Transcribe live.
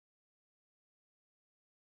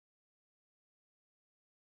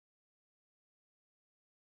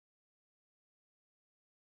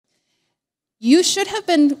You should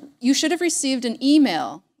have received an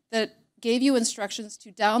email that gave you instructions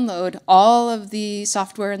to download all of the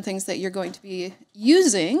software and things that you're going to be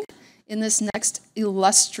using in this next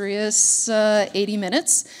illustrious 80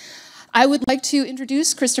 minutes. I would like to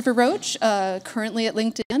introduce Christopher Roach, currently at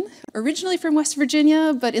LinkedIn, originally from West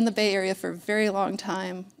Virginia, but in the Bay Area for a very long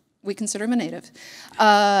time. We consider him a native.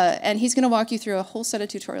 And he's going to walk you through a whole set of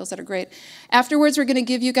tutorials that are great. Afterwards, we're going to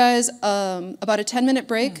give you guys about a 10-minute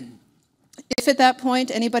break. If at that point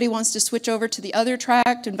anybody wants to switch over to the other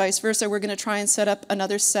track and vice versa, we're going to try and set up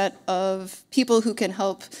another set of people who can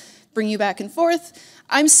help bring you back and forth.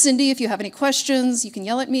 I'm Cindy. If you have any questions, you can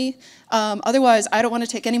yell at me. Otherwise, I don't want to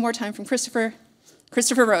take any more time from Christopher.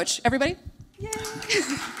 Christopher Roach. Everybody? Yay!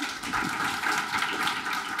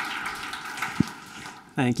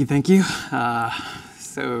 Thank you, thank you.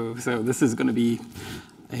 So this is going to be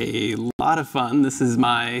a lot of fun. This is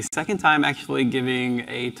my second time actually giving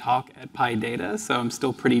a talk at PyData, so I'm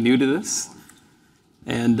still pretty new to this.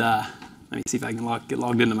 And let me see if I can get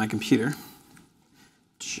logged into my computer.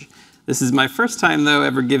 This is my first time, though,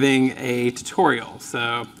 ever giving a tutorial,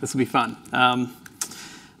 so this will be fun.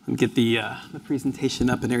 Let me get the presentation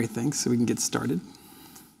up and everything so we can get started.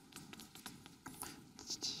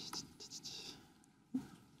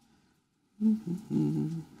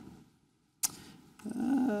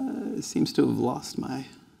 It seems to have lost my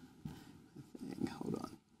thing. Hold on.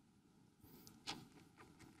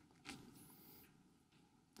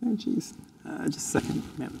 Oh, geez. Just a second,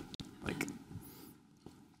 man. Like.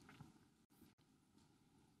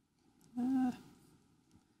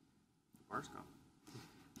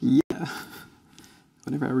 Yeah.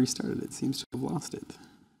 Whenever I restarted it, it seems to have lost it.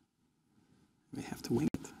 I may have to wing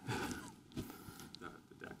it.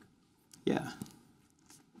 The deck? Yeah.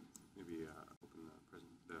 Maybe open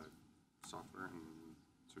the software and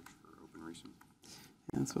search for open recent.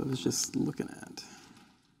 Yeah, that's what I was just looking at.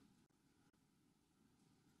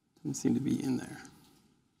 Doesn't seem to be in there.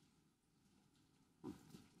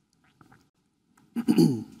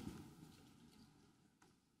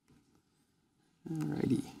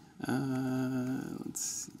 Alrighty.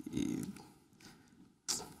 Let's see.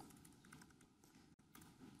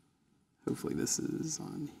 Hopefully this is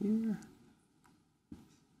on here.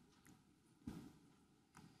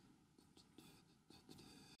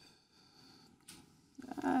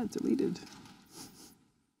 Deleted.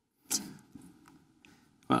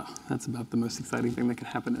 Well, that's about the most exciting thing that can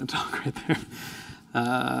happen in a talk right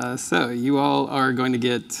there. So you all are going to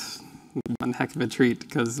get one heck of a treat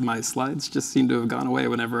because my slides just seem to have gone away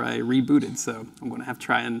whenever I rebooted. So I'm going to have to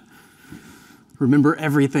try and remember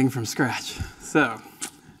everything from scratch. So,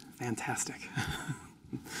 fantastic.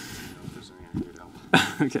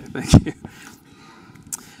 Okay, thank you.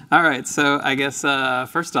 All right, so I guess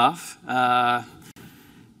first off,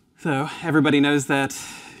 so everybody knows that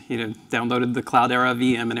downloaded the Cloudera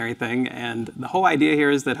VM and everything, and the whole idea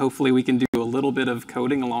here is that hopefully we can do a little bit of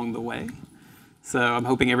coding along the way. So I'm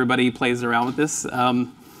hoping everybody plays around with this.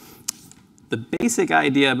 The basic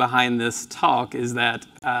idea behind this talk is that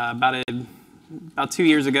about 2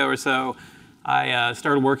 years ago or so, I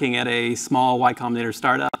started working at a small Y Combinator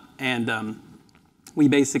startup, and we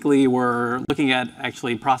basically were looking at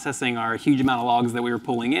actually processing our huge amount of logs that we were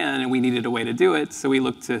pulling in, and we needed a way to do it, so we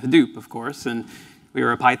looked to Hadoop, of course, and we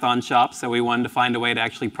were a Python shop, so we wanted to find a way to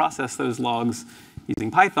actually process those logs using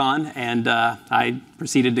Python, and I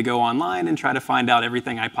proceeded to go online and try to find out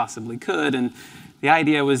everything I possibly could, and the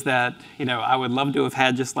idea was that I would love to have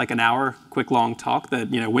had just like an hour, quick, long talk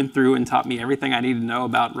that went through and taught me everything I needed to know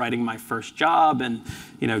about writing my first job and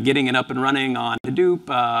getting it up and running on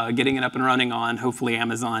Hadoop, getting it up and running on hopefully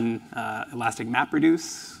Amazon Elastic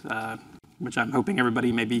MapReduce, which I'm hoping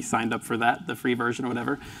everybody maybe signed up for that, the free version or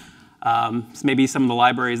whatever. So maybe some of the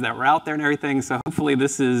libraries that were out there and everything. So hopefully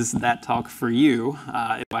this is that talk for you.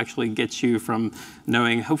 It will actually get you from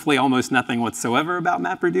knowing hopefully almost nothing whatsoever about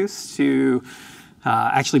MapReduce to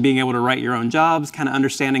actually being able to write your own jobs, kind of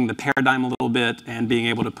understanding the paradigm a little bit, and being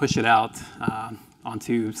able to push it out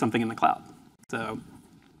onto something in the cloud. So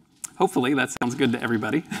hopefully that sounds good to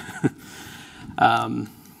everybody.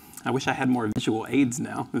 I wish I had more visual aids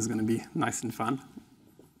now. This is going to be nice and fun.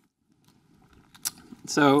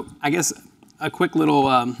 So I guess a quick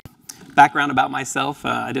little background about myself.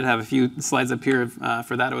 I did have a few slides up here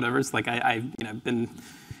for that or whatever. It's like I've been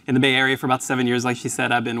in the Bay Area for about 7 years. Like she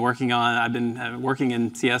said, I've been working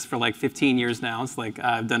in CS for like 15 years now. It's like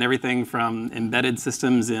I've done everything from embedded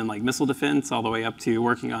systems in like missile defense all the way up to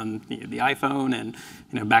working on the iPhone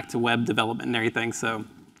and back to web development and everything. So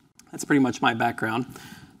that's pretty much my background.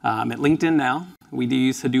 At LinkedIn now, we do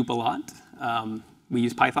use Hadoop a lot. we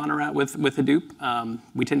use Python around with Hadoop.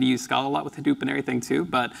 We tend to use Scala a lot with Hadoop and everything too,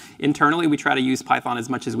 but internally we try to use Python as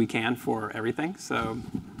much as we can for everything. So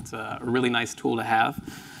it's a really nice tool to have.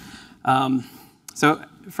 So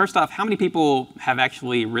first off, how many people have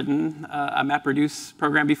actually written a MapReduce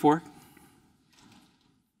program before?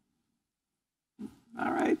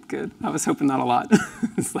 All right, good. I was hoping not a lot.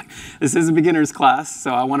 It's like, this is a beginner's class,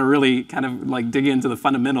 so I want to really kind of like dig into the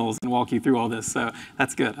fundamentals and walk you through all this. So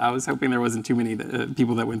that's good. I was hoping there wasn't too many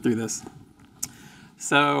people that went through this.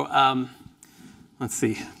 So let's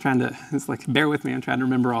see. It's like, bear with me. I'm trying to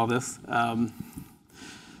remember all this.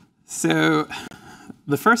 So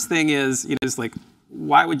the first thing is, is like,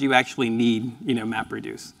 why would you actually need,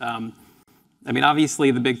 MapReduce? I mean,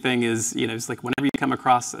 obviously, the big thing is, it's like whenever you come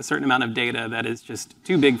across a certain amount of data that is just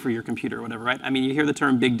too big for your computer or whatever, right? I mean, you hear the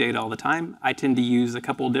term big data all the time. I tend to use a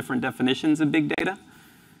couple different definitions of big data.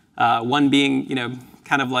 One being,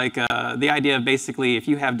 kind of like the idea of basically, if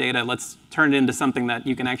you have data, let's turn it into something that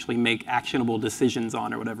you can actually make actionable decisions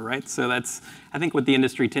on or whatever, right? So that's, I think, what the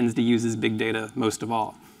industry tends to use is big data most of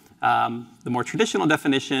all. The more traditional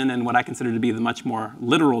definition, and what I consider to be the much more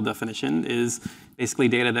literal definition, is basically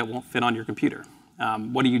data that won't fit on your computer.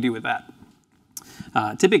 What do you do with that?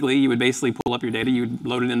 Typically, you would basically pull up your data, you'd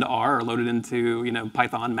load it into R or load it into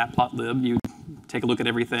Python, matplotlib. You'd take a look at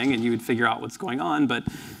everything, and you would figure out what's going on. But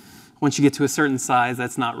once you get to a certain size,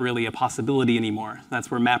 that's not really a possibility anymore.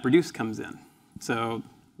 That's where MapReduce comes in. So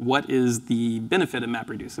what is the benefit of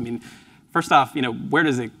MapReduce? I mean, first off, where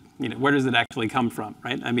does it actually come from,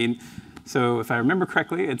 right? I mean, so if I remember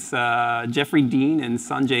correctly, it's Dean and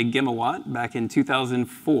Sanjay Ghemawat back in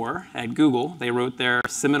 2004 at Google. They wrote their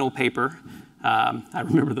seminal paper. I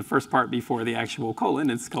remember the first part before the actual colon.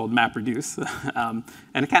 It's called MapReduce.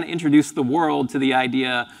 And it kind of introduced the world to the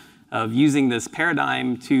idea of using this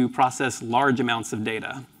paradigm to process large amounts of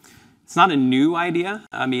data. It's not a new idea.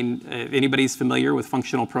 I mean, if anybody's familiar with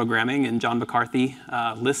functional programming, and John McCarthy,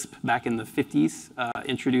 Lisp back in the 50s,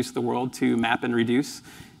 introduced the world to map and reduce.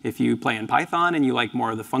 If you play in Python and you like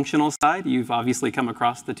more of the functional side, you've obviously come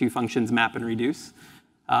across the two functions map and reduce.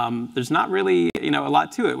 There's not really a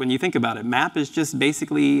lot to it when you think about it. Map is just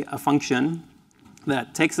basically a function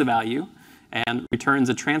that takes a value and returns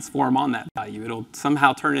a transform on that value. It'll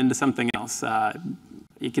somehow turn into something else.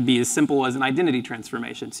 It could be as simple as an identity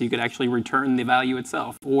transformation. So you could actually return the value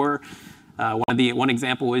itself. Or one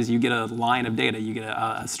example is you get a line of data. You get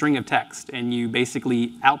a string of text, and you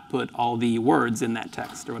basically output all the words in that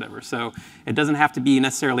text or whatever. So it doesn't have to be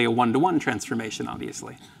necessarily a one-to-one transformation,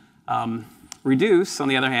 obviously. Reduce, on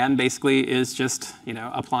the other hand, basically is just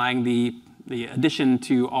applying the addition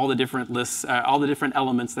to all the different lists, all the different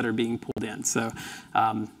elements that are being pulled in. So,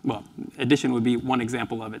 well, addition would be one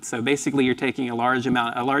example of it. So basically, you're taking a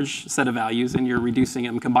large set of values, and you're reducing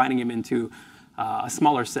them, combining them into a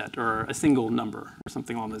smaller set or a single number or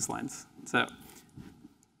something along those lines. So,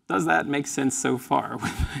 does that make sense so far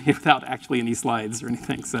without actually any slides or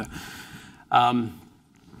anything? So,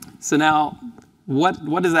 so now,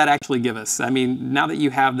 what does that actually give us? I mean, now that you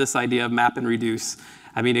have this idea of map and reduce,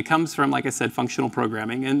 I mean, it comes from, like I said, functional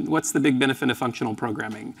programming. And what's the big benefit of functional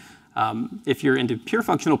programming? If you're into pure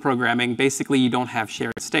functional programming, basically you don't have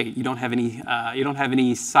shared state. You don't have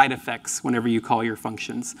any side effects whenever you call your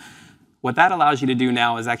functions. What that allows you to do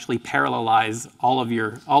now is actually parallelize all of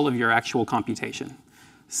your actual computation.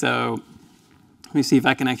 So let me see if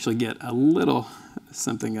I can actually get a little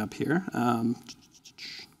something up here.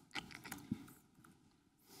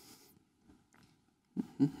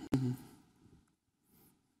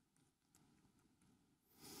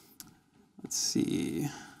 Let's see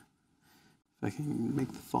if I can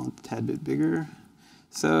make the font a tad bit bigger.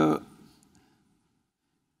 So,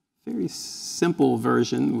 very simple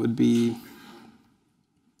version would be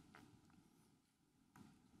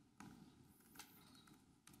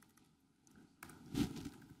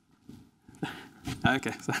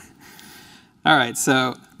okay. So, all right.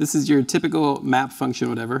 So this is your typical map function,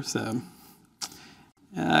 whatever. So.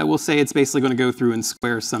 We'll say it's basically going to go through and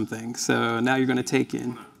square something. So now you're going to take in. You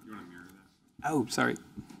want to mirror that? Oh, sorry.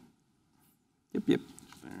 Yep.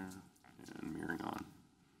 There, and mirroring on.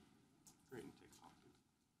 Great, and takes off.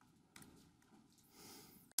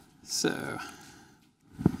 So,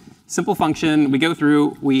 simple function. We go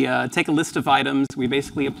through. We take a list of items. We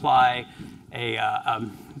basically apply a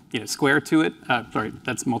square to it. Sorry,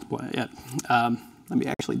 that's multiply. Yeah. Let me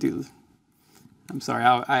actually do this. I'm sorry,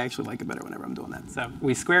 I actually like it better whenever I'm doing that. So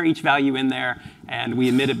we square each value in there, and we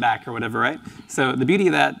emit it back or whatever, right? So the beauty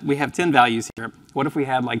of that, we have 10 values here. What if we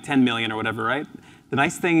had like 10 million or whatever, right? The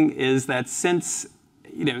nice thing is that since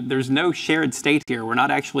there's no shared state here. We're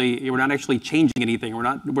not actually changing anything. We're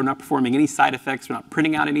not performing any side effects. We're not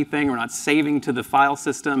printing out anything. We're not saving to the file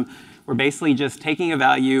system. We're basically just taking a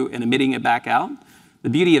value and emitting it back out. The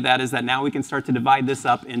beauty of that is that now we can start to divide this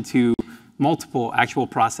up into multiple actual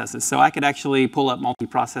processes. So I could actually pull up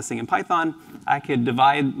multiprocessing in Python. I could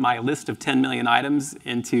divide my list of 10 million items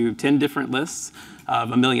into 10 different lists of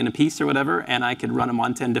 1 million apiece or whatever, and I could run them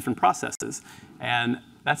on 10 different processes. And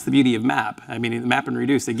that's the beauty of map. I mean, map and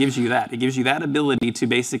reduce, it gives you that. It gives you that ability to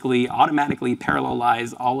basically automatically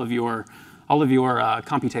parallelize all of your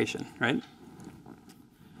computation, right?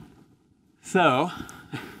 So,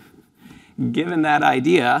 given that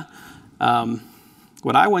idea,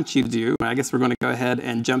 what I want you to do, I guess we're going to go ahead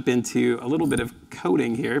and jump into a little bit of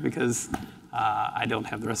coding here because I don't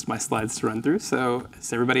have the rest of my slides to run through. So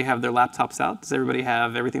does everybody have their laptops out? Does everybody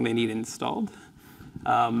have everything they need installed?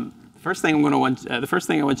 The first thing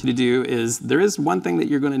I want you to do is there is one thing that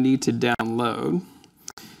you're going to need to download.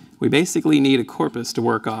 We basically need a corpus to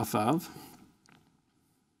work off of.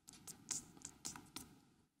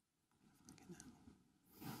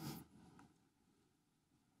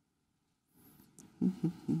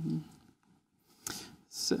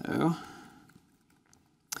 So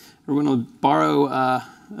we're going to borrow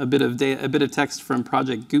a bit of text from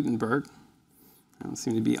Project Gutenberg. I don't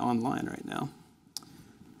seem to be online right now.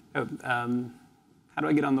 Oh, how do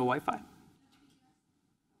I get on the Wi-Fi?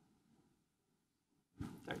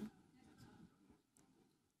 Sorry.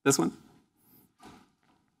 This one?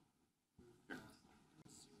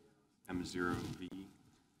 M0V.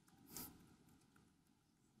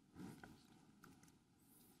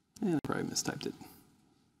 And I probably mistyped it.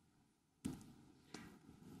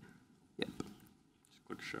 Yep. Just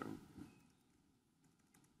click show.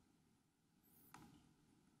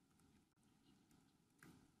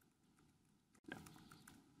 Yeah.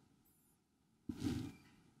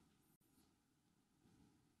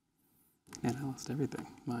 Man, I lost everything.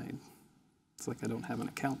 It's like I don't have an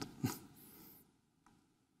account.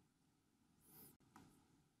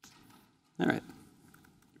 All right.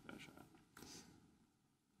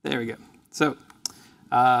 There we go. So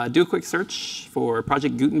do a quick search for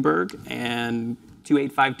Project Gutenberg and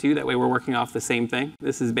 2852. That way we're working off the same thing.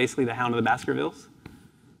 This is basically the Hound of the Baskervilles.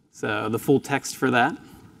 So the full text for that.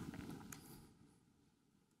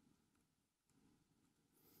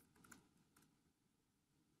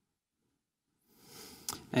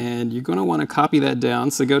 And you're going to want to copy that down.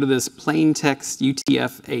 So go to this plain text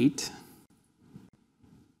UTF-8.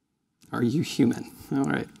 Are you human? All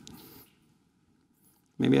right.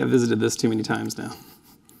 Maybe I've visited this too many times now.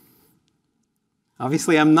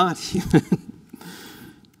 Obviously, I'm not human.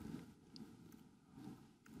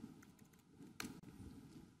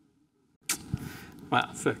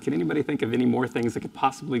 Wow, so can anybody think of any more things that could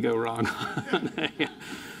possibly go wrong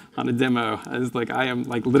on a demo? I am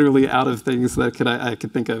literally out of things that I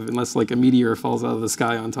could think of, unless like a meteor falls out of the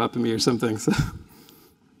sky on top of me or something. So.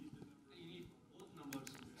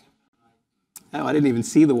 Oh, I didn't even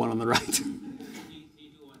see the one on the right.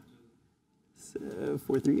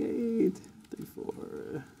 438,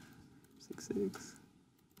 34, 66,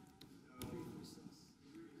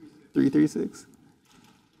 336.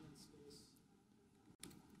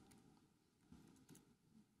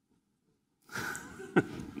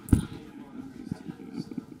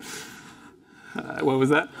 What was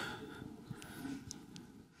that?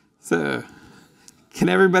 So, can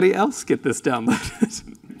everybody else get this downloaded?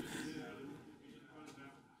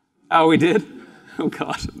 Oh, we did? Oh,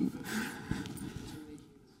 God.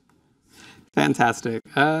 Fantastic.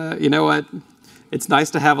 You know what? It's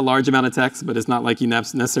nice to have a large amount of text, but it's not like you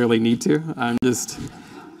necessarily need to.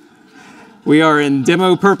 We are in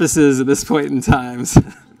demo purposes at this point in time.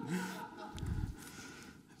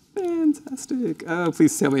 Fantastic. Oh,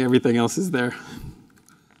 please tell me everything else is there.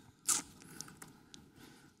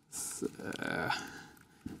 So,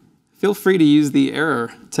 feel free to use the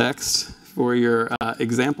error text for your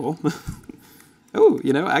example. Oh,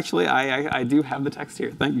 actually, I do have the text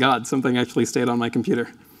here. Thank God, something actually stayed on my computer.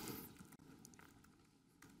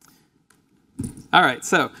 All right,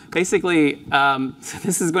 so basically,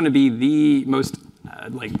 this is going to be the most,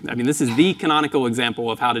 this is the canonical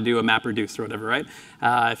example of how to do a MapReduce or whatever, right?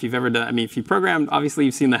 If you've ever done, if you programmed, obviously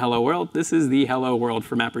you've seen the hello world. This is the hello world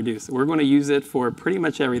for MapReduce. We're going to use it for pretty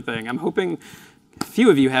much everything. I'm hoping a few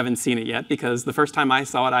of you haven't seen it yet, because the first time I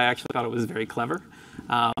saw it, I actually thought it was very clever.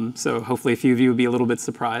 So hopefully a few of you will be a little bit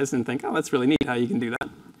surprised and think, oh, that's really neat how you can do that.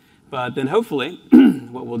 But then hopefully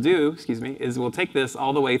what we'll do, is we'll take this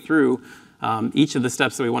all the way through each of the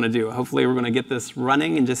steps that we want to do. Hopefully we're going to get this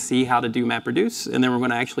running and just see how to do MapReduce, and then we're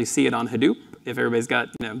going to actually see it on Hadoop, if everybody's got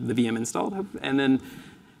the VM installed. And then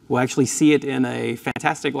we'll actually see it in a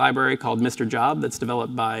fantastic library called Mr. Job that's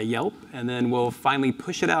developed by Yelp. And then we'll finally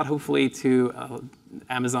push it out, hopefully, to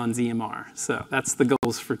Amazon ZMR. So that's the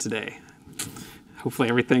goals for today. Hopefully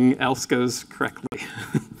everything else goes correctly.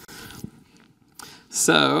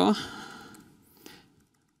 So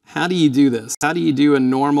how do you do this? How do you do a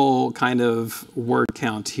normal kind of word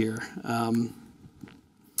count here?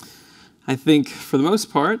 I think for the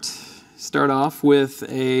most part, start off with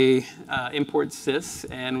a import sys,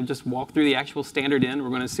 and we'll just walk through the actual standard in. We're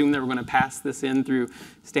going to assume that we're going to pass this in through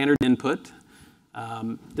standard input,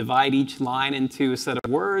 divide each line into a set of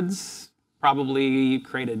words, probably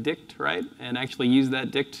create a dict, right? And actually use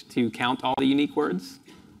that dict to count all the unique words.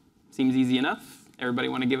 Seems easy enough. Everybody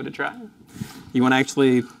want to give it a try? You want to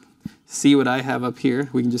actually see what I have up here?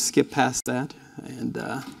 We can just skip past that. And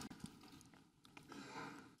I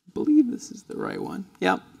believe this is the right one.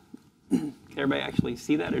 Yeah. Can everybody actually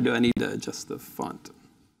see that, or do I need to adjust the font?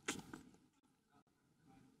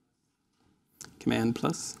 Command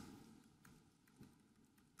plus.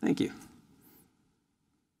 Thank you.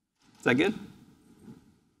 Is that good?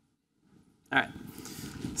 All right.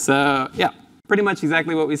 So yeah, pretty much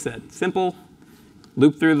exactly what we said. Simple.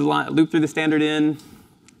 Loop through the standard in,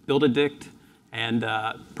 build a dict, and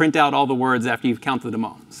print out all the words after you've counted them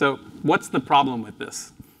all. So what's the problem with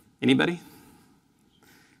this? Anybody?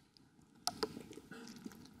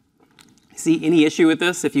 See any issue with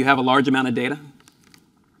this if you have a large amount of data?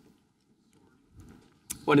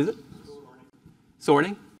 What is it?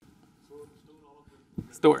 Sorting?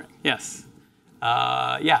 Storing, yes.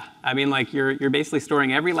 Yeah, I mean, like you're basically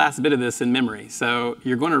storing every last bit of this in memory. So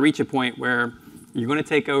you're going to reach a point where you're going to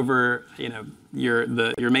take over,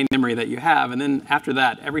 your main memory that you have, and then after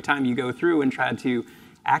that, every time you go through and try to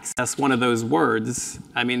access one of those words,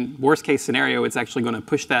 I mean, worst case scenario, it's actually going to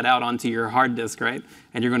push that out onto your hard disk, right?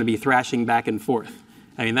 And you're going to be thrashing back and forth.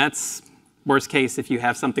 I mean, that's worst case if you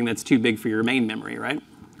have something that's too big for your main memory, right?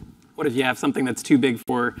 What if you have something that's too big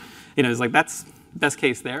for, it's like that's best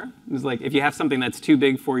case there. It's like if you have something that's too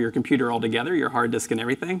big for your computer altogether, your hard disk and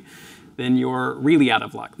everything, then you're really out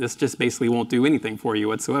of luck. This just basically won't do anything for you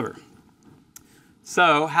whatsoever.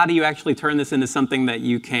 So how do you actually turn this into something that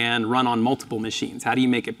you can run on multiple machines? How do you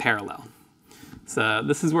make it parallel? So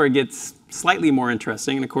this is where it gets slightly more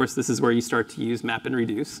interesting. And of course, this is where you start to use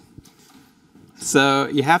MapReduce. So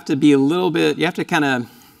you have to be you have to kind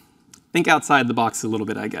of think outside the box a little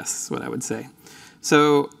bit, I guess, is what I would say.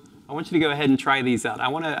 So I want you to go ahead and try these out. I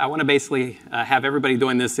want to basically have everybody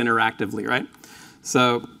doing this interactively, right?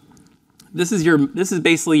 So this is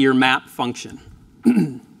basically your map function.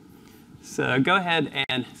 So go ahead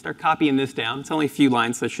and start copying this down. It's only a few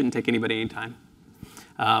lines, so it shouldn't take anybody any time.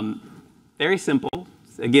 Very simple.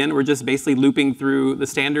 Again, we're just basically looping through the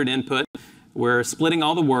standard input. We're splitting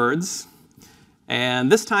all the words.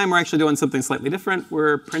 And this time, we're actually doing something slightly different.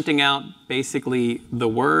 We're printing out basically the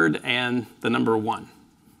word and the number 1.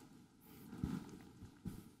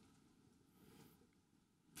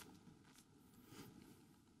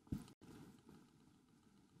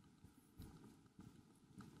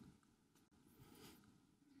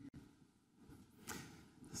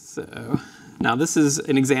 So now this is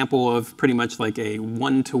an example of pretty much like a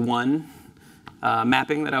one-to-one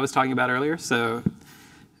mapping that I was talking about earlier. So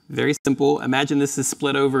very simple. Imagine this is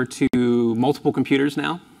split over to multiple computers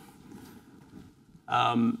now.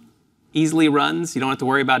 Easily runs. You don't have to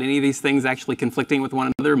worry about any of these things actually conflicting with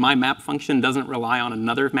one another. My map function doesn't rely on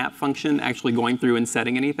another map function actually going through and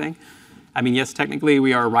setting anything. I mean, yes, technically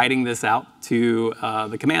we are writing this out to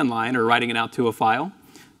the command line or writing it out to a file,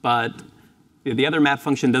 but the other map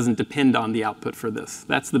function doesn't depend on the output for this.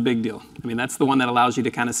 That's the big deal. I mean, that's the one that allows you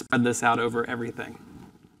to kind of spread this out over everything.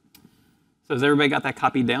 So has everybody got that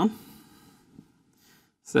copied down?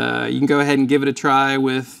 So you can go ahead and give it a try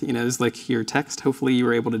with, it's like your text. Hopefully you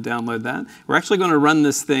were able to download that. We're actually going to run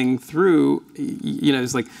this thing through,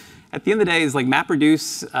 it's like, at the end of the day, it's like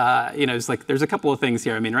MapReduce, it's like there's a couple of things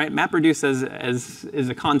here. I mean, right? MapReduce is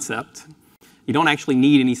a concept. You don't actually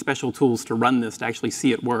need any special tools to run this to actually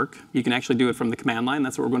see it work. You can actually do it from the command line.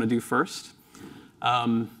 That's what we're going to do first.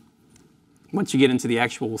 Once you get into the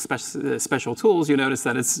actual special tools, you notice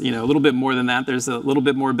that it's a little bit more than that. There's a little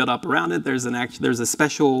bit more built up around it. There's a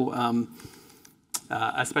special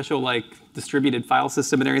like distributed file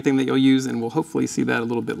system and everything that you'll use, and we'll hopefully see that a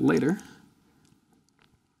little bit later.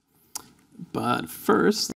 But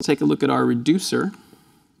first, let's take a look at our reducer.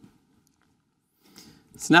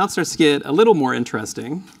 So now it starts to get a little more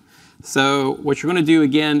interesting. So what you're going to do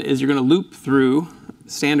again is you're going to loop through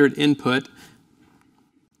standard input.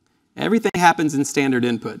 Everything happens in standard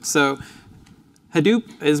input. So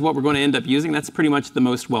Hadoop is what we're going to end up using. That's pretty much the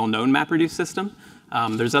most well-known MapReduce system.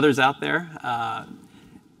 There's others out there.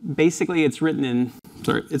 Basically, it's written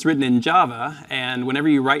in Java, and whenever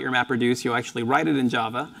you write your MapReduce, you'll actually write it in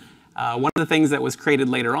Java. One of the things that was created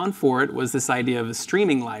later on for it was this idea of a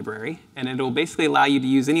streaming library, and it'll basically allow you to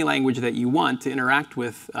use any language that you want to interact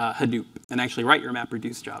with Hadoop and actually write your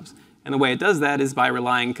MapReduce jobs. And the way it does that is by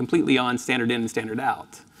relying completely on standard in and standard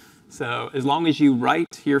out. So as long as you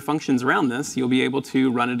write your functions around this, you'll be able to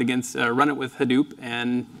run it with Hadoop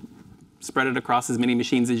and spread it across as many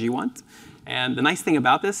machines as you want. And the nice thing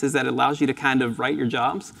about this is that it allows you to kind of write your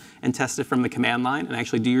jobs and test it from the command line and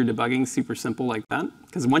actually do your debugging super simple like that.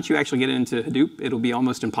 Because once you actually get into Hadoop, it'll be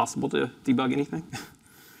almost impossible to debug anything.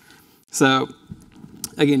 So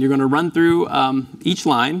again, you're going to run through each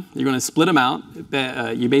line. You're going to split them out.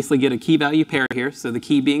 You basically get a key value pair here. So the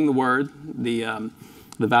key being the word, the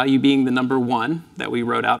value being the number 1 that we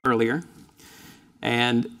wrote out earlier.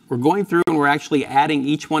 And we're going through and we're actually adding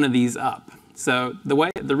each one of these up. So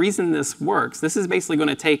the reason this works, this is basically going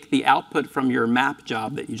to take the output from your map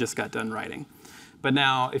job that you just got done writing. But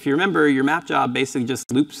now, if you remember, your map job basically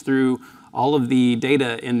just loops through all of the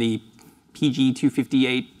data in the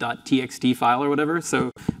pg258.txt file or whatever.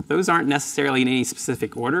 So those aren't necessarily in any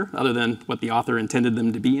specific order other than what the author intended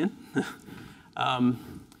them to be in.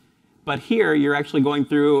 But here, you're actually going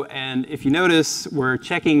through, and if you notice, we're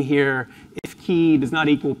checking here if key does not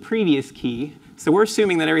equal previous key. So we're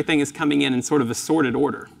assuming that everything is coming in sort of a sorted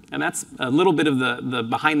order. And that's a little bit of the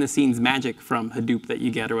behind-the-scenes magic from Hadoop that you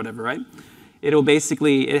get or whatever, right?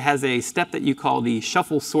 It has a step that you call the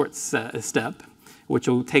shuffle sort step, which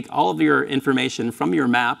will take all of your information from your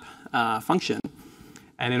map function,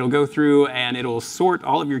 and it'll go through and it'll sort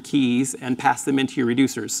all of your keys and pass them into your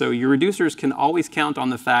reducers. So your reducers can always count on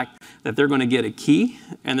the fact that they're going to get a key,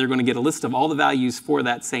 and they're going to get a list of all the values for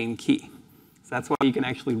that same key. So that's why you can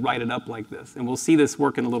actually write it up like this. And we'll see this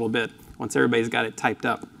work in a little bit once everybody's got it typed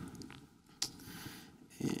up.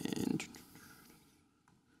 And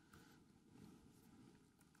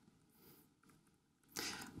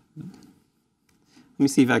let me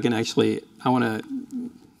see if I can actually, I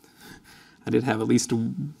did have at least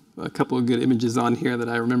a couple of good images on here that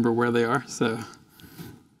I remember where they are. So,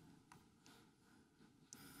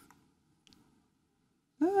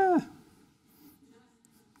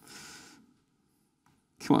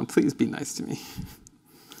 come on, please be nice to me.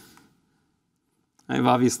 I've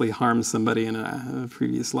obviously harmed somebody in a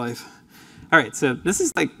previous life. All right, so this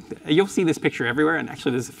is like, you'll see this picture everywhere, and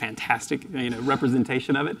actually this is a fantastic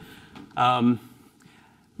representation of it.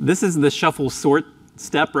 This is the shuffle sort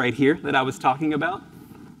step right here that I was talking about.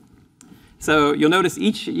 So you'll notice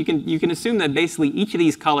you can assume that basically each of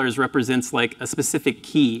these colors represents like a specific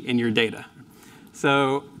key in your data.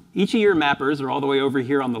 So each of your mappers are all the way over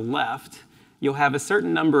here on the left. You'll have a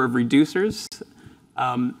certain number of reducers.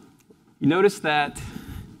 You notice that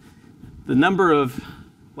the number of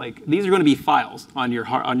these are going to be files on your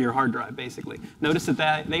hard drive, basically. Notice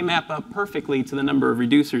that they map up perfectly to the number of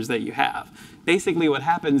reducers that you have. Basically, what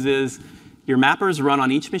happens is your mappers run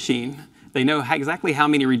on each machine. They know exactly how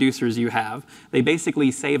many reducers you have. They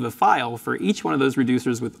basically save a file for each one of those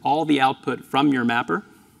reducers with all the output from your mapper.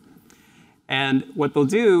 And what they'll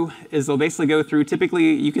do is they'll basically go through,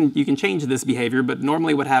 typically you can change this behavior, but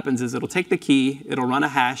normally what happens is it'll take the key, it'll run a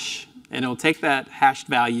hash, and it'll take that hashed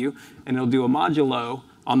value, and it'll do a modulo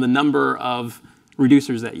on the number of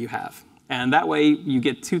reducers that you have. And that way, you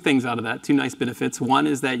get two things out of that, two nice benefits. One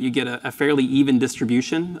is that you get a fairly even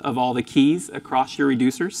distribution of all the keys across your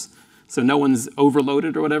reducers. So no one's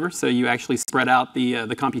overloaded or whatever, so you actually spread out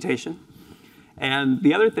the computation. And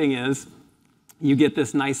the other thing is, you get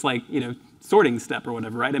this nice sorting step or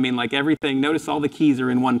whatever, right? I mean, like everything, notice all the keys are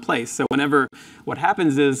in one place. So what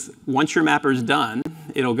happens is, once your mapper's done,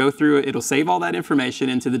 it'll go through, it'll save all that information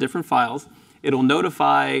into the different files. It'll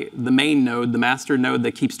notify the main node, the master node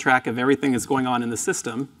that keeps track of everything that's going on in the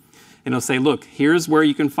system. And it'll say, look, here's where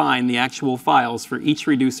you can find the actual files for each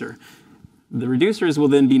reducer. The reducers will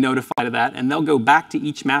then be notified of that, and they'll go back to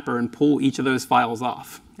each mapper and pull each of those files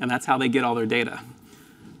off. And that's how they get all their data.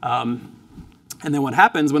 And then what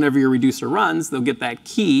happens whenever your reducer runs, they'll get that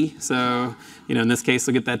key. So in this case,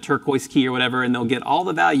 they'll get that turquoise key or whatever, and they'll get all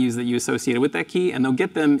the values that you associated with that key, and they'll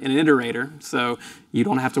get them in an iterator. So you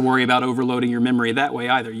don't have to worry about overloading your memory that way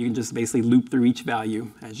either. You can just basically loop through each value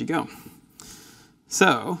as you go.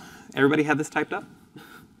 So everybody have this typed up?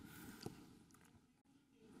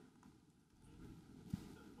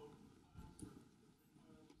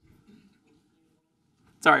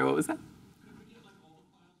 Sorry, what was that?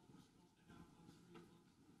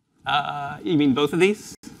 You mean both of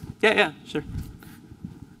these? Yeah, sure.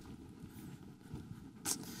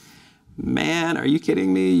 Man, are you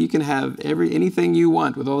kidding me? You can have anything you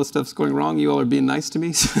want with all the stuff's going wrong. You all are being nice to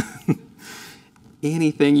me.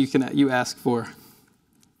 Anything you ask for.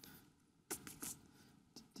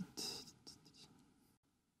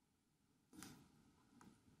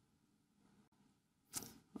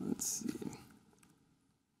 Let's see.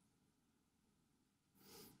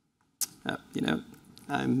 You know,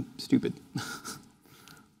 I'm stupid.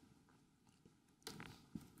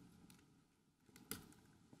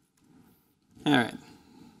 All right.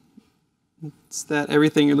 Is that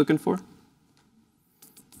everything you're looking for?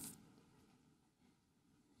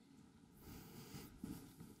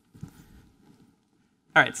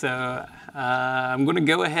 All right, so I'm going to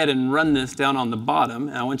go ahead and run this down on the bottom,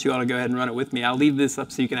 and I want you all to go ahead and run it with me. I'll leave this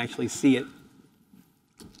up so you can actually see it.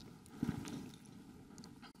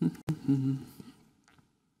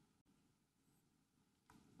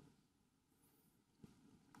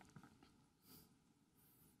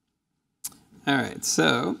 All right,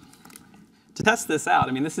 so to test this out,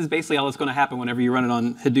 I mean, this is basically all that's going to happen whenever you run it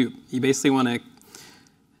on Hadoop. You basically want to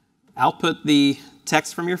output the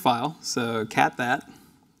text from your file, so cat that,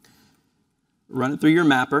 run it through your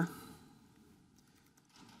mapper.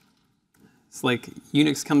 It's like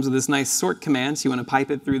Unix comes with this nice sort command, so you want to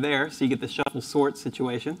pipe it through there so you get the shuffle sort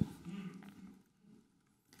situation.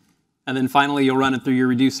 And then finally, you'll run it through your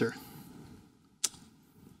reducer.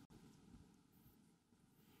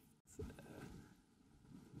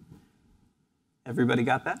 Everybody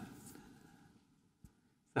got that?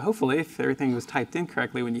 So hopefully, if everything was typed in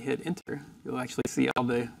correctly when you hit enter, you'll actually see all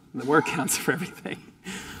the word counts for everything.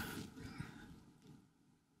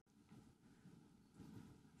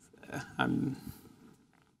 I'm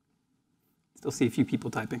still see a few people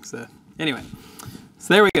typing. So anyway,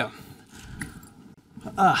 so there we go.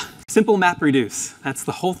 Simple MapReduce. That's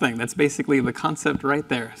the whole thing. That's basically the concept right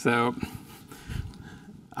there. So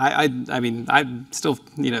I mean, I'm still,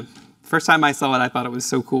 you know, first time I saw it, I thought it was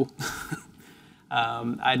so cool.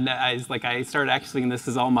 I started actually, and this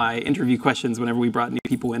is all my interview questions whenever we brought new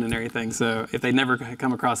people in and everything. So if they'd never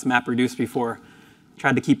come across MapReduce before,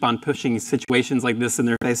 tried to keep on pushing situations like this in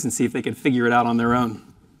their face and see if they could figure it out on their own.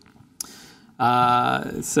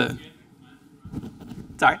 Sorry?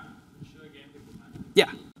 Yeah.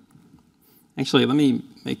 Actually, let me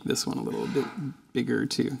make this one a little bit bigger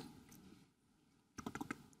too.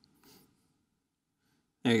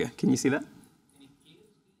 There you go. Can you see that?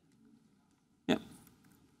 Yep.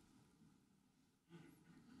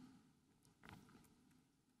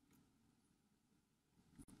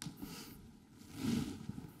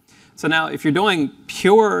 So now, if you're doing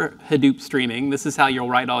pure Hadoop streaming, this is how you'll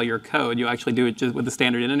write all your code. You actually do it just with the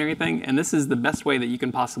standard in and everything, and this is the best way that you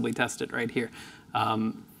can possibly test it right here.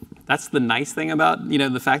 That's the nice thing about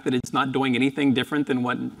the fact that it's not doing anything different than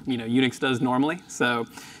what Unix does normally. So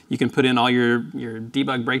you can put in all your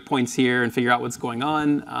debug breakpoints here and figure out what's going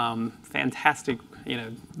on. Fantastic,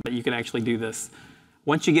 that you can actually do this.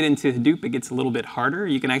 Once you get into Hadoop, it gets a little bit harder.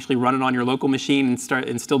 You can actually run it on your local machine and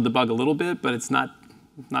still debug a little bit, but it's not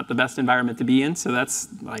the best environment to be in. So that's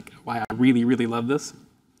like why I really, really love this.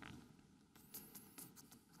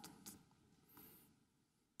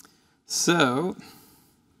 So,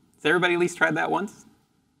 has everybody at least tried that once?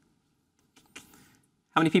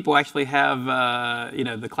 How many people actually have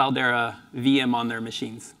the Cloudera VM on their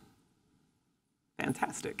machines?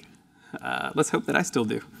 Fantastic. Let's hope that I still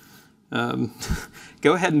do.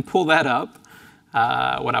 Go ahead and pull that up.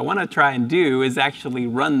 What I want to try and do is actually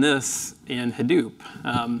run this in Hadoop.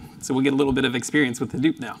 So we'll get a little bit of experience with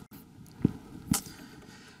Hadoop now.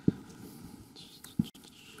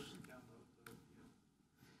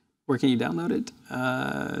 Where can you download it?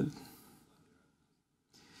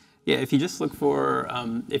 Yeah, if you just look for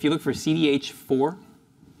CDH4.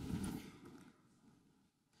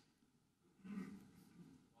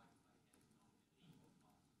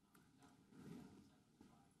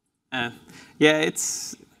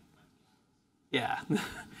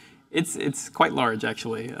 It's quite large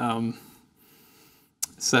actually.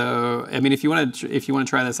 So I mean, if you want to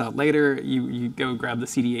try this out later, you go grab the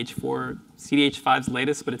CDH4. CDH5's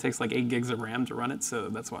latest, but it takes like 8 gigs of RAM to run it, so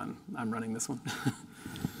that's why I'm running this one.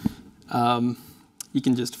 You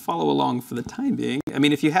can just follow along for the time being. I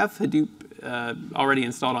mean, if you have Hadoop already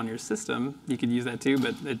installed on your system, you could use that too,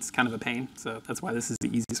 but it's kind of a pain, so that's why this is the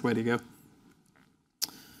easiest way to go.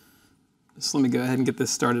 So let me go ahead and get this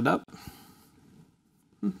started up.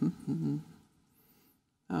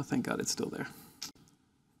 Oh, thank God it's still there.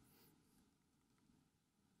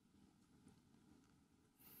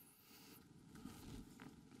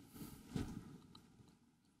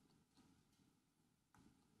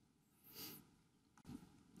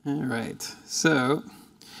 All right, so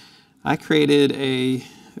I created a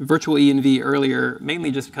virtual env earlier, mainly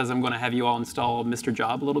just because I'm going to have you all install Mr.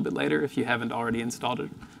 Job a little bit later if you haven't already installed it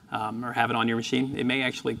or have it on your machine. It may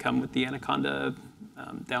actually come with the Anaconda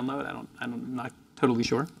download. I'm not totally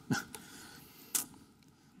sure.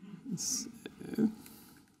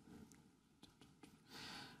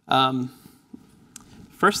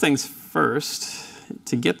 First things first,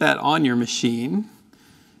 to get that on your machine,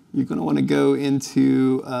 you're going to want to go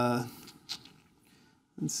into,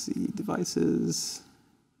 let's see, devices,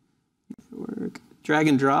 network, drag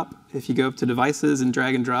and drop. If you go up to devices and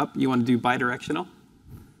drag and drop, you want to do bidirectional.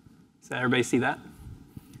 Does everybody see that?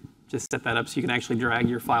 Just set that up so you can actually drag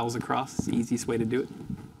your files across. It's the easiest way to do it.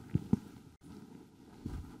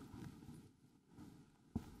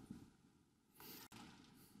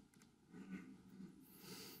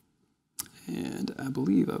 And I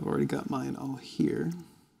believe I've already got mine all here.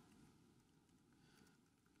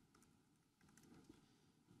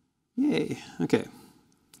 Yay, okay.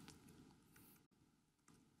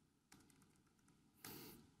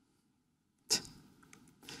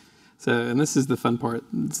 So, and this is the fun part.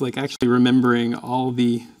 It's like actually remembering all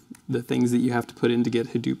the things that you have to put in to get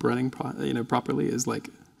Hadoop running properly is like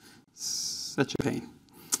such a pain.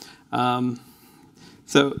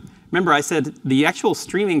 So remember I said the actual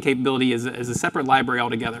streaming capability is a separate library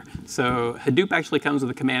altogether. So Hadoop actually comes with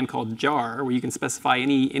a command called jar, where you can specify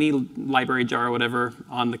any library jar or whatever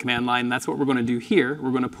on the command line. That's what we're going to do here. We're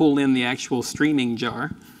going to pull in the actual streaming jar.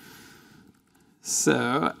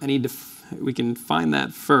 So I need to, we can find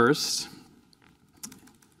that first.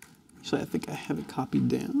 Actually, I think I have it copied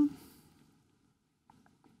down.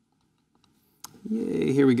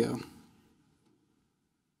 Yay, here we go.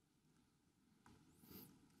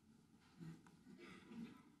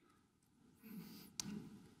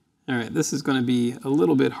 All right, this is going to be a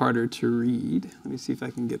little bit harder to read. Let me see if I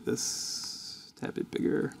can get this a bit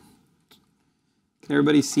bigger. Can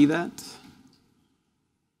everybody see that?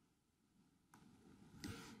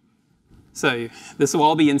 So this will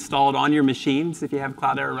all be installed on your machines if you have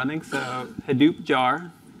Cloudera running. So Hadoop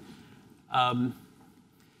jar.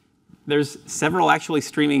 There's several actually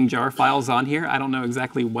streaming jar files on here. I don't know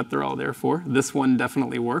exactly what they're all there for. This one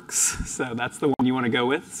definitely works. So that's the one you want to go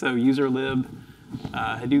with. So userlib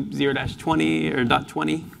Hadoop 0-20 or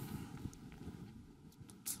 .20.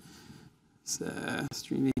 So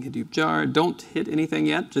streaming Hadoop jar. Don't hit anything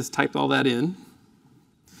yet. Just type all that in.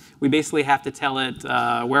 We basically have to tell it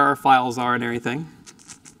where our files are and everything.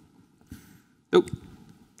 Oh,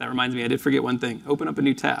 that reminds me, I did forget one thing. Open up a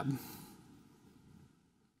new tab.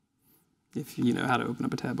 If you know how to open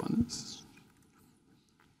up a tab on this.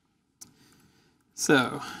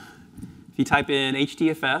 So if you type in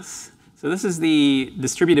HDFS, so this is the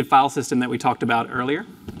distributed file system that we talked about earlier.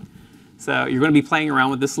 So you're going to be playing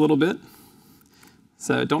around with this a little bit.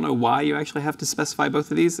 So don't know why you actually have to specify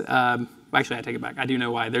both of these. Actually, I take it back. I do know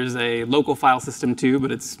why. There's a local file system too,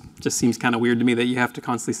 but it just seems kind of weird to me that you have to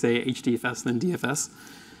constantly say HDFS and then DFS.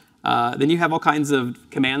 Then you have all kinds of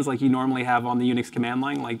commands like you normally have on the Unix command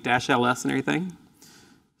line, like -ls and everything.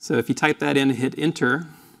 So if you type that in and hit enter,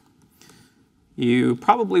 you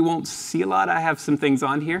probably won't see a lot. I have some things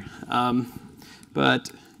on here, but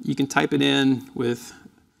you can type it in with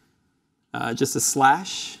just a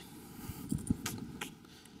slash.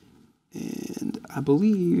 And I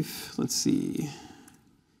believe, let's see,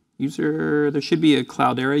 user, there should be a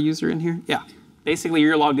Cloudera user in here. Yeah, basically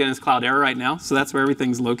you're logged in as Cloudera right now, so that's where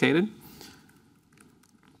everything's located.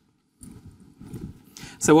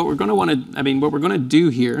 So what we're going to want to, what we're going to do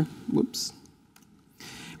here, whoops,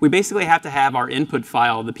 we basically have to have our input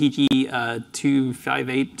file, the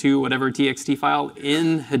PG2582 whatever TXT file,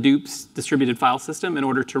 in Hadoop's distributed file system in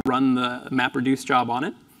order to run the MapReduce job on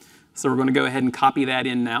it. So we're going to go ahead and copy that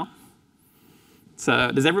in now.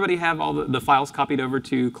 So does everybody have all the files copied over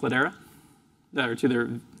to Cloudera, or to their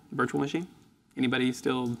virtual machine? Anybody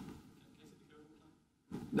still?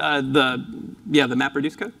 The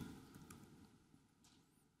MapReduce code.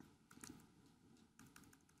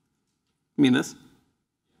 You mean this?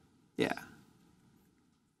 Yeah.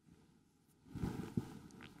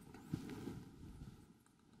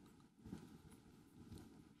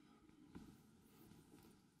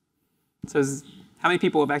 So how many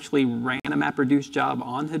people have actually ran a MapReduce job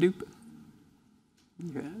on Hadoop?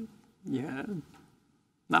 Yeah,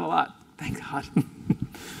 not a lot, thank God.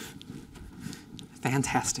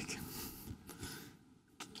 Fantastic.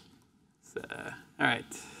 So, all right,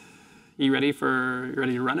 you ready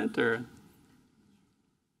to run it, or?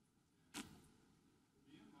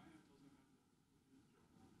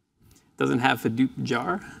 Doesn't have Hadoop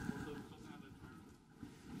jar?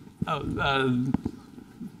 Oh,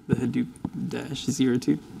 the Hadoop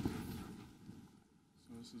 -02.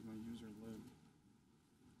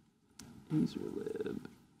 userlib.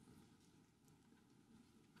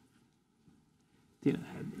 Do you not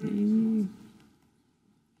have any?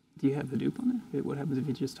 Do you have Hadoop on there? What happens if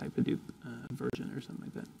you just type Hadoop version or something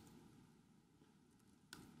like that?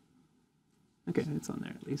 Okay, it's on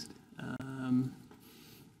there at least.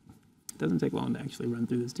 It doesn't take long to actually run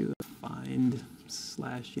through this. Do a find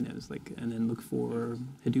slash, it's like, and then look for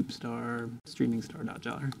Hadoop star streaming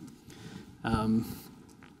star.jar.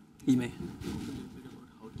 You may.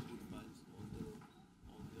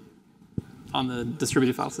 On the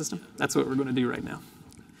distributed file system? That's what we're going to do right now.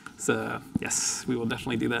 So yes, we will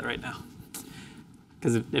definitely do that right now.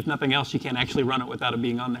 Because if nothing else, you can't actually run it without it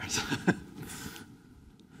being on there. So.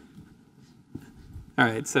 All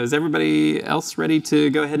right, so is everybody else ready to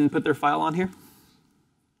go ahead and put their file on here?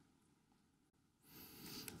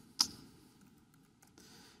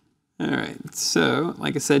 All right, so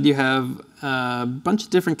like I said, you have a bunch of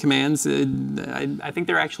different commands. I think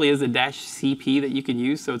there actually is a -cp that you can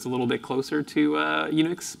use, so it's a little bit closer to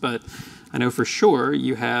Unix, but I know for sure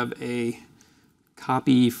you have a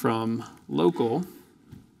copy from local.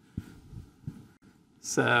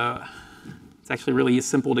 So it's actually really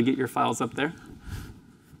simple to get your files up there.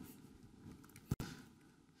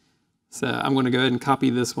 So I'm going to go ahead and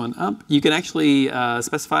copy this one up. You can actually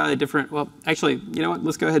specify a different, well, actually, you know what?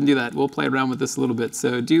 Let's go ahead and do that. We'll play around with this a little bit.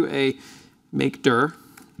 So do a make dir.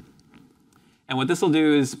 And what this will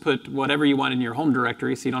do is put whatever you want in your home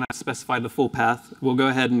directory, so you don't have to specify the full path. We'll go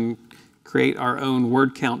ahead and create our own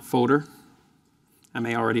word count folder. I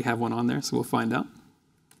may already have one on there, so we'll find out.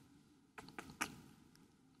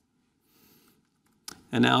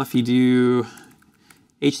 And now if you do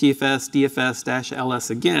hdfs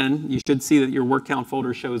dfs-ls again, you should see that your word count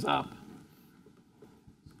folder shows up.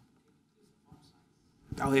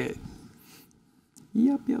 Oh, yeah.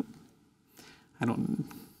 Yep. I don't...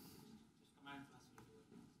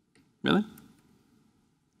 Really?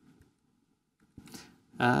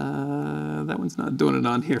 That one's not doing it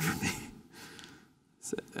on here for me.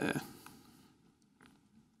 So,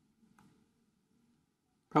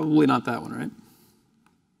 probably not that one, right?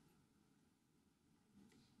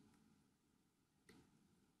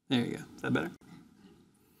 There you go. Is that better?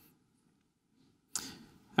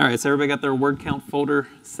 All right, so everybody got their word count folder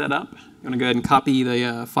set up. I'm going to go ahead and copy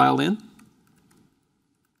the file in.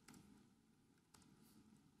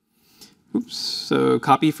 Oops, so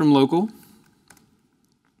copy from local.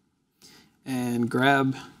 And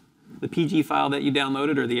grab the PG file that you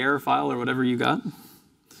downloaded or the error file or whatever you got.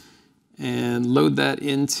 And load that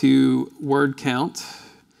into word count.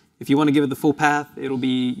 If you want to give it the full path, it'll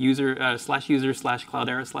be user /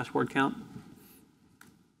 Cloudera / word count.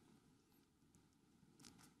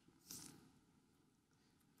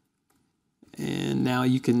 And now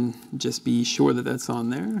you can just be sure that that's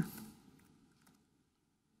on there.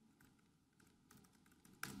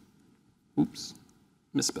 Oops,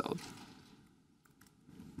 misspelled.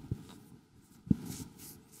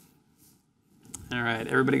 All right,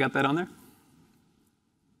 everybody got that on there?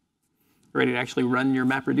 Ready to actually run your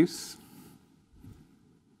MapReduce?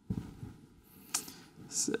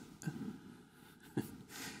 So,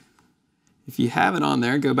 if you have it on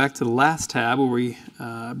there, go back to the last tab where we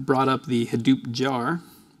brought up the Hadoop jar.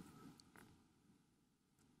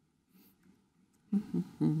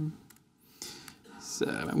 So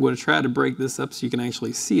I'm going to try to break this up so you can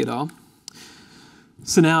actually see it all.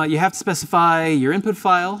 So now you have to specify your input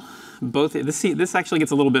file. This actually gets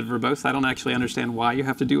a little bit verbose. I don't actually understand why you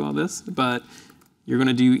have to do all this, but you're going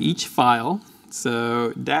to do each file.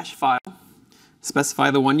 So -file, specify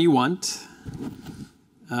the one you want.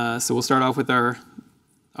 So we'll start off with our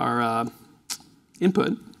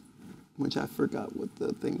input, which I forgot what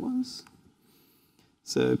the thing was.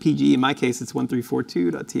 So PG, in my case, it's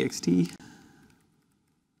 1342.txt.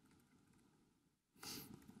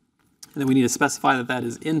 And then we need to specify that that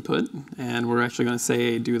is input, and we're actually going to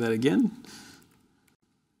say do that again.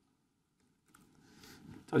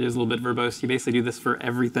 Told you it was a little bit verbose. You basically do this for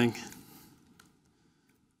everything.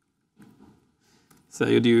 So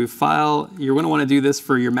you'll do file. You're going to want to do this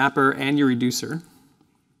for your mapper and your reducer.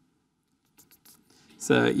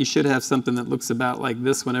 So you should have something that looks about like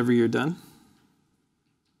this whenever you're done.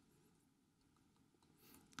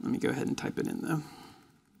 Let me go ahead and type it in, though.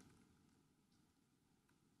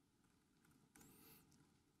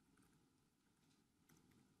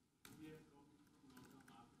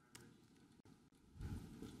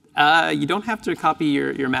 You don't have to copy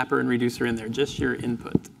your mapper and reducer in there, just your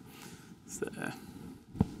input. So,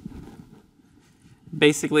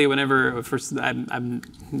 basically, whenever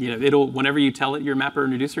whenever you tell it your mapper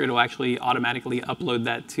and reducer, it'll actually automatically upload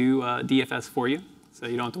that to DFS for you, so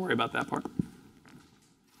you don't have to worry about that part.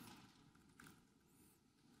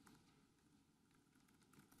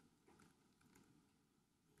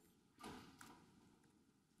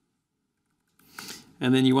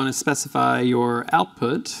 And then you want to specify your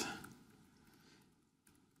output.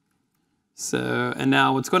 So, and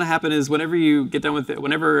now what's going to happen is whenever you get done with it,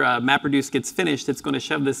 whenever MapReduce gets finished, it's going to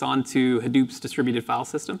shove this onto Hadoop's distributed file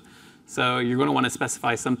system. So you're going to want to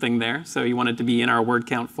specify something there. So you want it to be in our word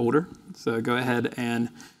count folder. So go ahead and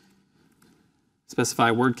specify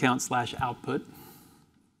word count / output.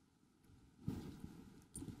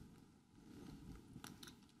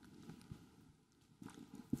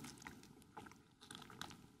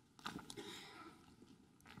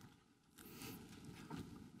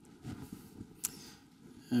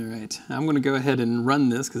 All right, I'm going to go ahead and run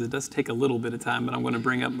this because it does take a little bit of time, but I'm going to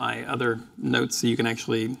bring up my other notes so you can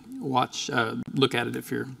actually watch, look at it if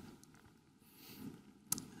you're,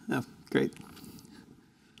 oh, great.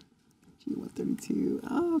 G132,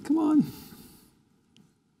 oh, come on.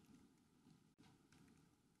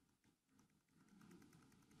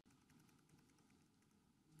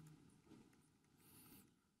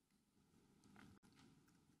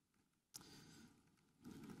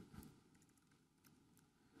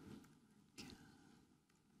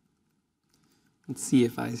 Let's see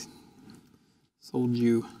if I sold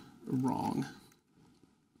you wrong.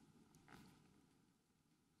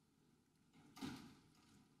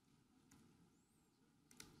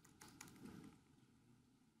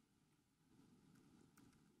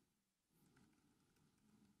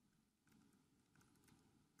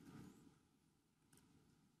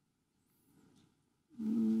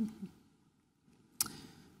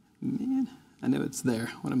 Man, I know it's there.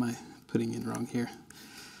 What am I putting in wrong here?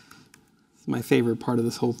 It's my favorite part of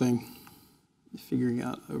this whole thing, figuring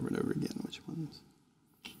out over and over again which ones.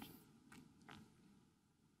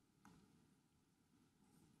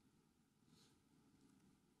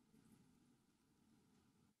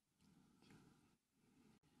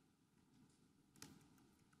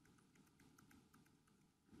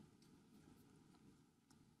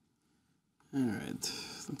 All right,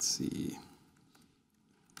 let's see.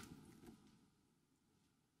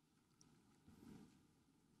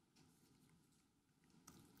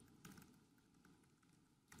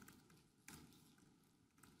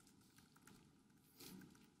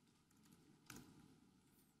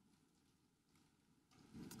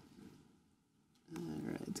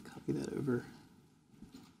 Copy that over.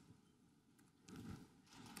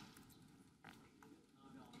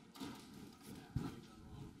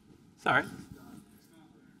 Sorry.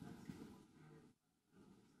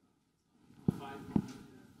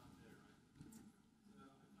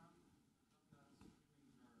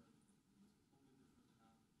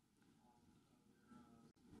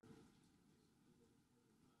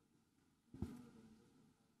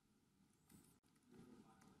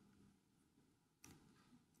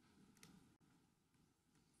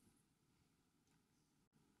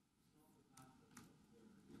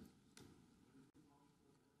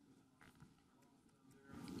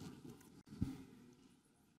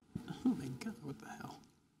 Oh my God, what the hell?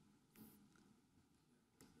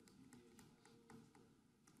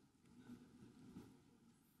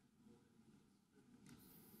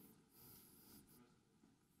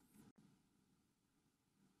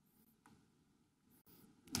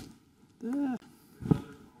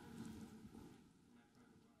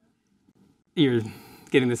 You're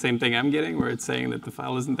getting the same thing I'm getting, where it's saying that the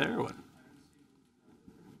file isn't there, or what?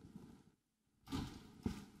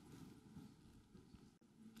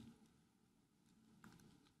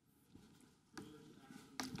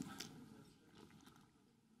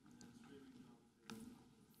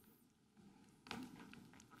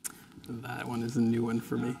 That one is a new one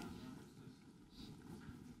for me.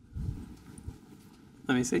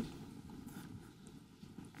 Let me see.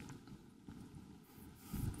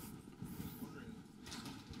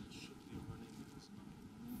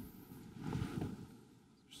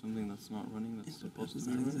 Something that's not running that's supposed to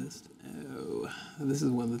be running? Oh, this is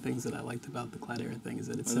one of the things that I liked about the Cloudera thing, is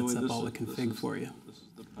that it sets up all the config for you. This is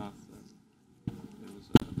the path that it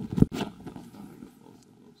was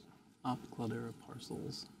Op Cloudera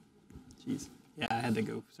parcels. Jeez. Yeah, I had to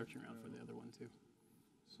go searching around for the other one too.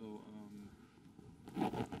 So,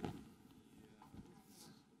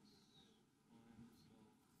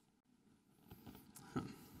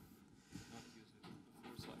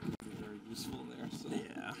 very useful there. So.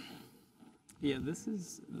 Yeah. Yeah, this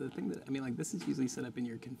is the thing that, I mean, like, this is usually set up in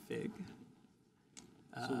your config.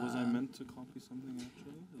 So was I meant to copy something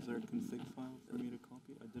actually? Is there a config file for me to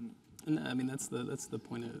copy? I didn't. No, I mean, that's the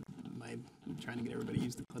point of my trying to get everybody to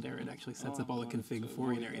use the Cloudera. It actually sets up all the config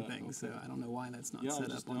for you and everything. Okay. So I don't know why that's not set up. Yeah, I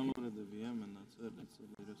just downloaded the VM and that's it. It's the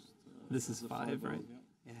latest. This is 5, right?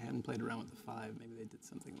 Yeah. I hadn't played around with the 5. Maybe they did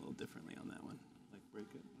something a little differently on that one. Like break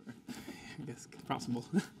it? Or? I guess possible.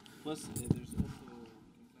 Plus, there's also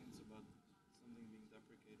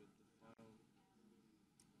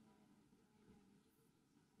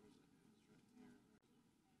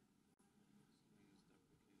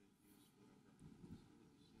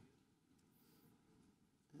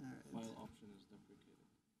deprecated.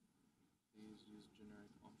 Please use generic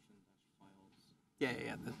option -files.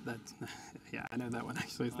 That's yeah, I know that one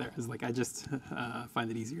actually is there. It's like I just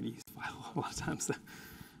find it easier to use file a lot of times.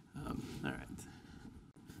 All right.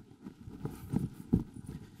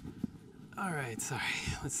 All right, sorry.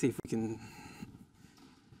 Let's see if we can.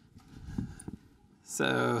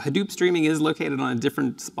 So Hadoop streaming is located on a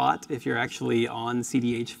different spot if you're actually on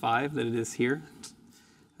CDH5 than it is here.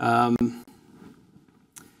 It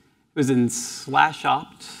was in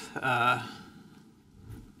 /opt.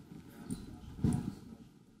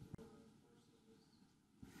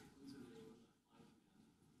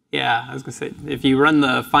 Yeah, I was going to say, if you run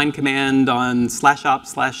the find command on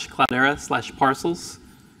 /opt/cloudera/parcels,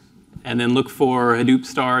 and then look for Hadoop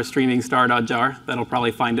star streaming star.jar, that'll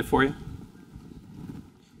probably find it for you.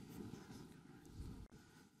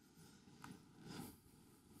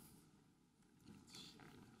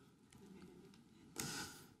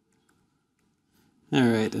 All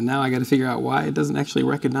right, and now I got to figure out why it doesn't actually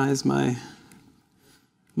recognize my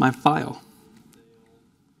file.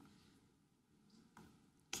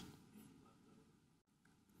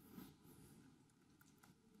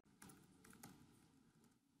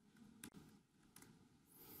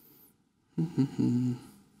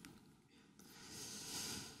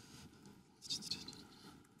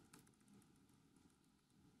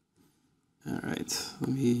 All right, let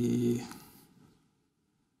me.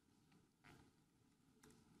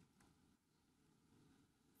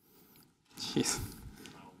 Jeez.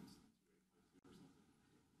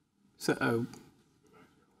 So,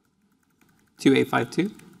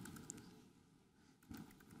 2852.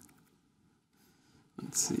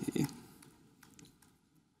 Let's see.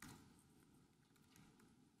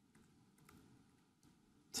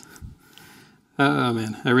 Oh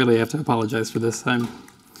man, I really have to apologize for this. I'm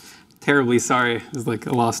terribly sorry. It's like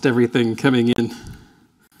I lost everything coming in.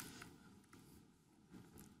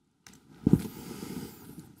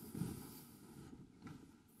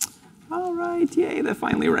 All right, yay, that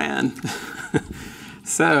finally ran.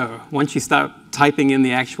 So once you stop typing in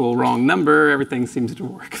the actual wrong number, everything seems to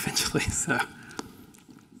work eventually. So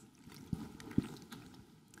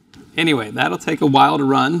anyway, that'll take a while to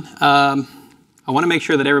run. I want to make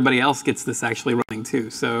sure that everybody else gets this actually running too.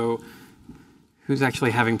 So who's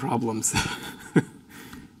actually having problems? Do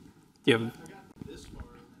you have? I got this far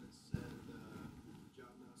and then it said job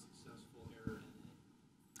not successful,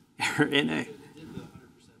 error in A. Error in A. It did the 100%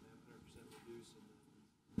 reduce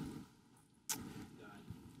and died.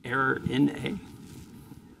 Error in A.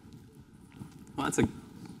 Well, that's a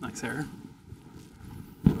nice error.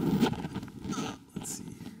 Let's see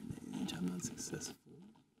here. Job not successful.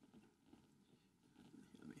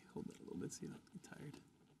 Let me hold that a little bit so you don't get tired.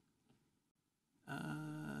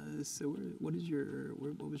 So what was your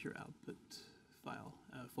output file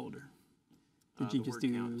folder? Did you just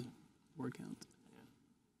do word count?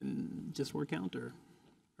 Yeah. And just word count or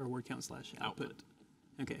word count / output?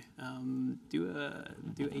 Okay. Do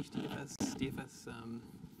hdfs dfs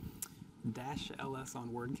 -ls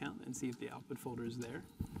on word count and see if the output folder is there.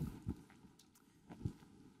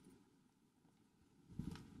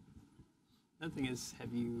 Another thing is,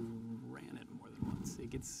 have you ran it more than once?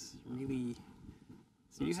 It gets really.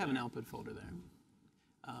 So you have an output folder there.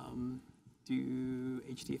 Do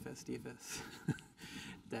hdfs dfs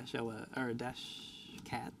 -ls or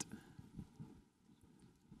 -cat.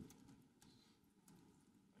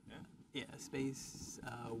 Yeah, space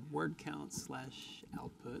word count /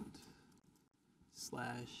 output /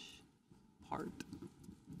 part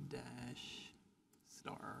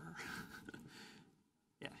 -star.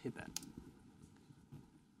 Yeah, hit that.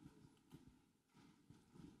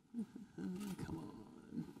 Come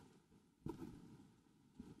on.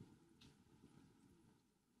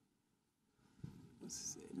 Let's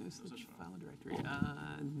see, no such file directory.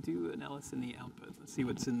 Do an ls in the output. Let's see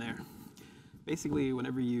what's in there. Basically,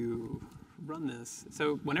 whenever you run this,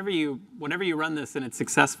 so whenever you run this and it's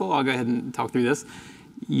successful, I'll go ahead and talk through this.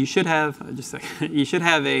 You should have just a second. You should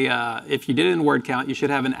have a if you did it in word count, you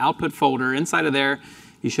should have an output folder inside of there.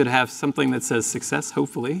 You should have something that says success,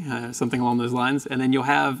 hopefully, something along those lines, and then you'll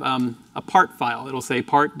have a part file. It'll say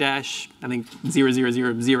part dash, I think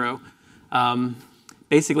 0000.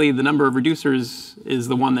 Basically, the number of reducers is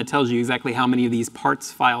the one that tells you exactly how many of these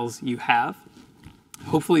parts files you have.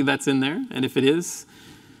 Hopefully that's in there, and if it is,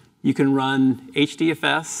 you can run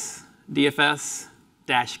hdfs dfs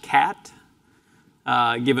 -cat,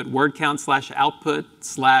 give it word count / output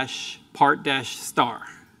 / part -star.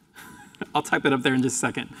 I'll type it up there in just a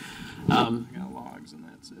second. I got logs and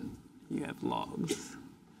that's it. You have logs.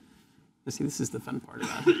 See, this is the fun part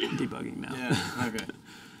about debugging now. Yeah, okay.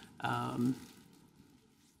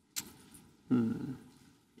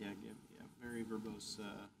 Yeah, very verbose.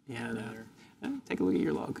 Yeah, there. Take a look at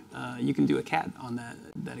your log. You can do a cat on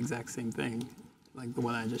that exact same thing, like the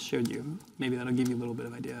one I just showed you. Maybe that'll give you a little bit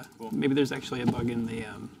of idea. Cool. Maybe there's actually a bug in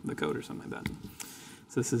the code or something like that.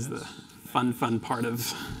 So this is the fun part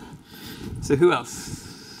of. So who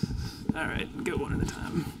else? All right, go one at a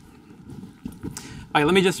time. All right,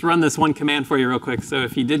 let me just run this one command for you real quick. So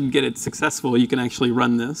if you did get it successful, you can actually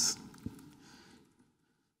run this.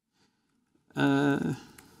 Let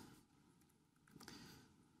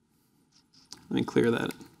me clear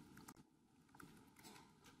that.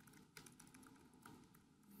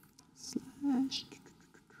 Slash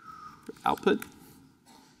output.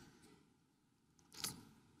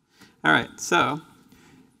 All right, so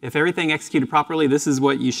if everything executed properly, this is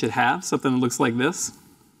what you should have, something that looks like this.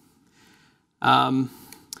 One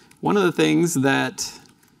of the things that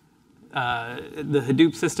the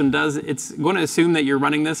Hadoop system does, it's going to assume that you're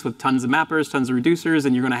running this with tons of mappers, tons of reducers,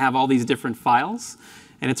 and you're going to have all these different files.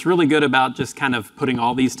 And it's really good about just kind of putting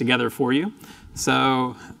all these together for you.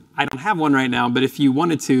 So I don't have one right now, but if you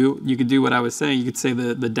wanted to, you could do what I was saying. You could say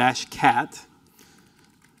the dash cat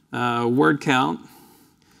word count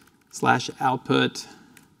 / output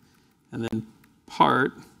and then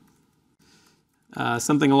part,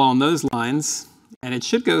 something along those lines. And it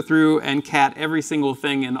should go through and cat every single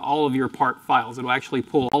thing in all of your part files. It'll actually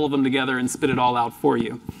pull all of them together and spit it all out for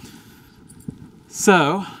you.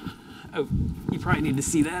 So, oh, you probably need to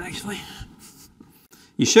see that actually.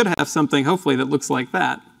 You should have something, hopefully, that looks like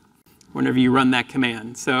that whenever you run that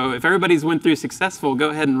command. So if everybody's went through successful, go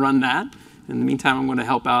ahead and run that. In the meantime, I'm going to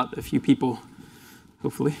help out a few people,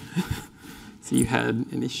 hopefully. So you had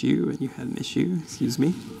an issue and you had an issue, excuse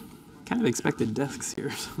me. Kind of expected desks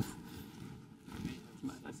here.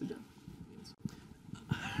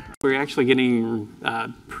 We're actually getting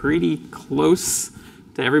pretty close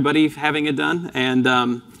to everybody having it done, and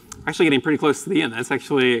actually getting pretty close to the end. That's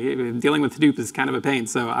actually, dealing with Hadoop is kind of a pain,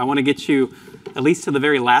 so I want to get you at least to the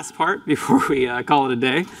very last part before we call it a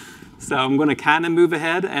day. So I'm going to kind of move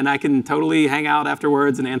ahead, and I can totally hang out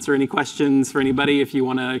afterwards and answer any questions for anybody if you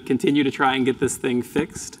want to continue to try and get this thing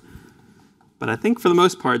fixed. But I think for the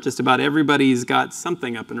most part, just about everybody's got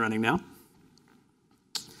something up and running now.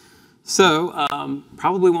 So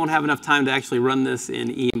probably won't have enough time to actually run this in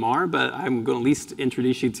EMR, but I'm going to at least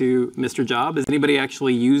introduce you to Mr. Job. Has anybody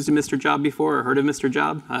actually used Mr. Job before or heard of Mr.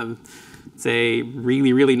 Job? It's a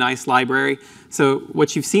really, really nice library. So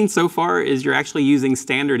what you've seen so far is you're actually using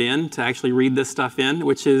standard in to actually read this stuff in,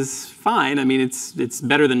 which is fine. I mean, it's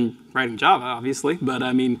better than writing Java, obviously, but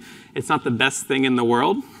I mean, it's not the best thing in the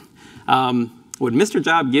world. What Mr.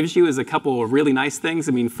 Job gives you is a couple of really nice things.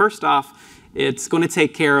 I mean, first off, it's going to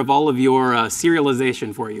take care of all of your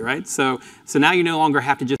serialization for you, right? So now you no longer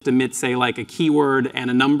have to just emit, say, like a keyword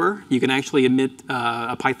and a number. You can actually emit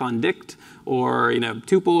a Python dict or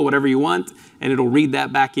tuple, whatever you want, and it'll read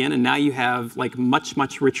that back in. And now you have like much,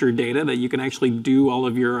 much richer data that you can actually do all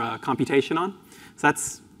of your computation on. So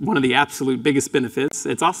that's one of the absolute biggest benefits.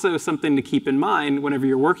 It's also something to keep in mind whenever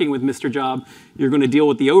you're working with Mr. Job, you're going to deal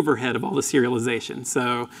with the overhead of all the serialization.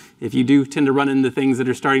 So if you do tend to run into things that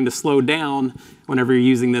are starting to slow down whenever you're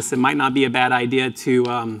using this, it might not be a bad idea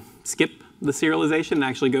to skip the serialization and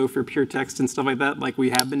actually go for pure text and stuff like we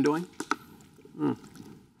have been doing.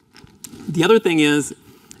 The other thing is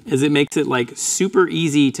it makes it like super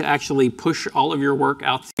easy to actually push all of your work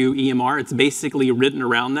out to EMR. It's basically written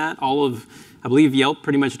around that. I believe Yelp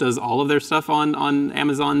pretty much does all of their stuff on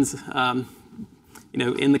Amazon's,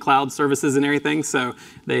 in the cloud services and everything. So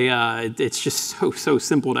it's just so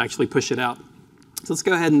simple to actually push it out. So let's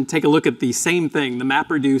go ahead and take a look at the same thing, the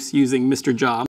MapReduce using Mr. Job.